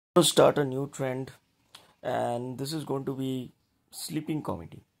To start a new trend, and this is going to be sleeping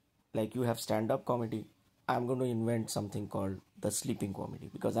comedy. Like you have stand up comedy, I'm going to invent something called the sleeping comedy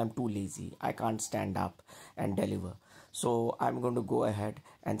because I'm too lazy. I can't stand up and deliver. So I'm going to go ahead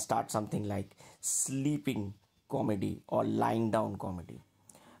and start something like sleeping comedy or lying down comedy.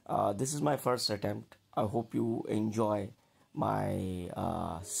 This is my first attempt. I hope you enjoy my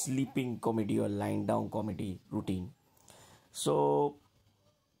sleeping comedy or lying down comedy routine. So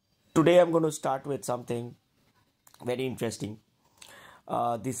today I'm going to start with something very interesting.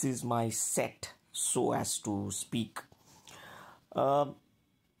 This is my set, so as to speak. Uh,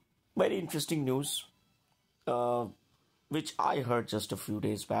 Very interesting news, uh, which I heard just a few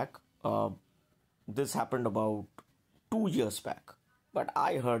days back. This happened about 2 years back, but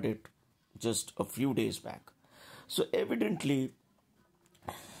I heard it just a few days back. So, evidently,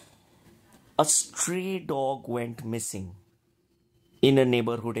 a stray dog went missing in a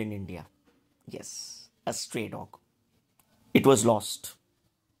neighborhood in India. Yes, a stray dog. It was lost.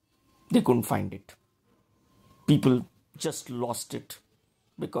 They couldn't find it. People just lost it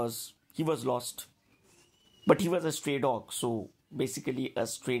because he was lost. But he was a stray dog, so basically a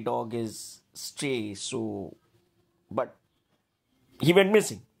stray dog is stray. So, but he went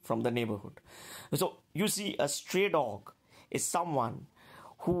missing from the neighborhood. So you see, a stray dog is someone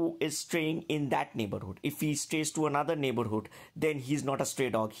who is straying in that neighborhood. If he strays to another neighborhood, then he's not a stray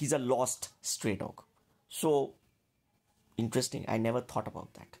dog, he's a lost stray dog. So interesting, I never thought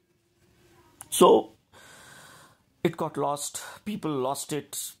about that. So it got lost, people lost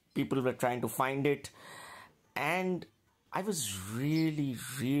it, people were trying to find it, and I was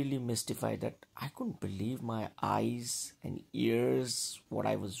really mystified that I couldn't believe my eyes and ears, what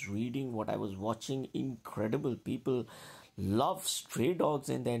I was reading, what I was watching. Incredible. People love stray dogs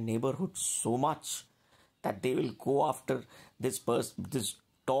in their neighborhood so much that they will go after this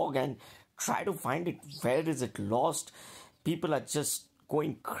dog and try to find it. Where is it lost? People are just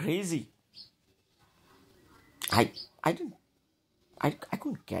going crazy. I I didn't I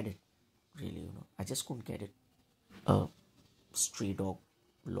couldn't get it, really, I just couldn't get it. A stray dog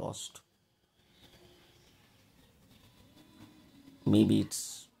lost. Maybe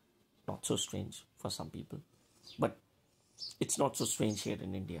it's not so strange for some people, but it's not so strange here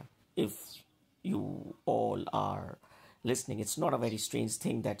in India. If you all are listening, it's not a very strange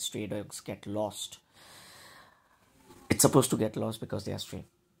thing that stray dogs get lost. It's supposed to get lost because they are stray.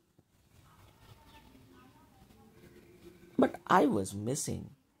 But I was missing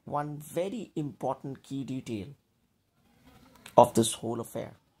one very important key detail of this whole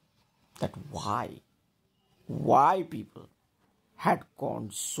affair, that why people had gone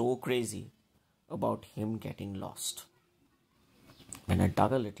so crazy about him getting lost. When I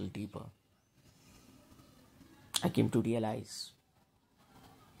dug a little deeper, I came to realize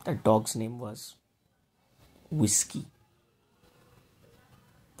that dog's name was Whiskey.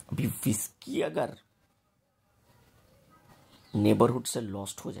 अभी whiskey अगर neighbourhood से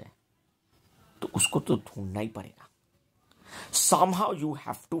lost हो जाए तो उसको तो ढूंढना ही पड़ेगा. Somehow you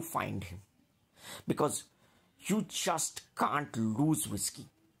have to find him because you just can't lose whiskey.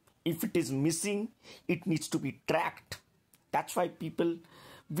 If it is missing, it needs to be tracked. That's why people,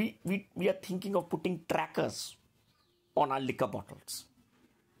 we are thinking of putting trackers on our liquor bottles.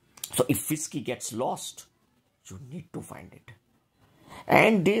 So if whiskey gets lost, you need to find it.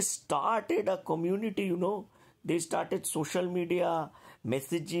 And they started a community, they started social media,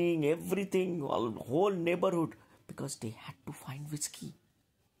 messaging, everything, whole neighborhood, because they had to find whiskey.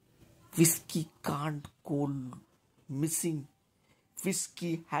 Whiskey can't go missing.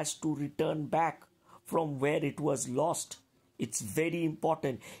 Whiskey has to return back from where it was lost. It's very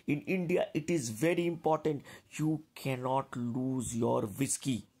important. In India, it is very important. You cannot lose your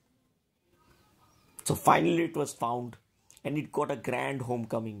whiskey. So finally it was found and it got a grand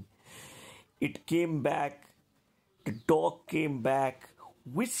homecoming. It came back. The dog came back.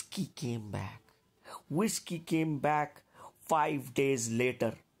 Whiskey came back. Whiskey came back 5 days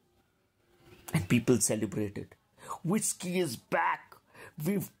later. And people celebrated. Whiskey is back.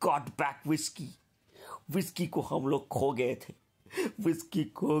 We've got back whiskey. Whiskey को हम लोग खो गए थे. Whiskey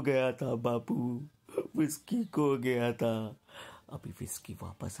खो गया था बापू. Whiskey खो गया था. अभी whiskey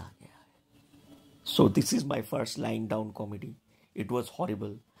वापस आ गया है. So this is my first lying down comedy. It was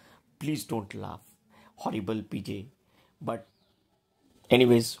horrible. Please don't laugh. Horrible, PJ. But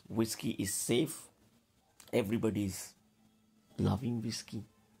anyways, whiskey is safe. Everybody is loving whiskey.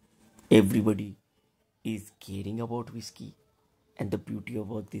 Everybody is caring about whiskey. And the beauty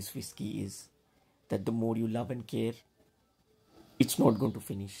about this whiskey is that the more you love and care, it's not going to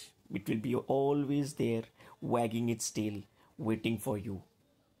finish. It will be always there, wagging its tail, waiting for you.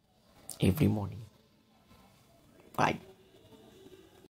 every morning. Bye.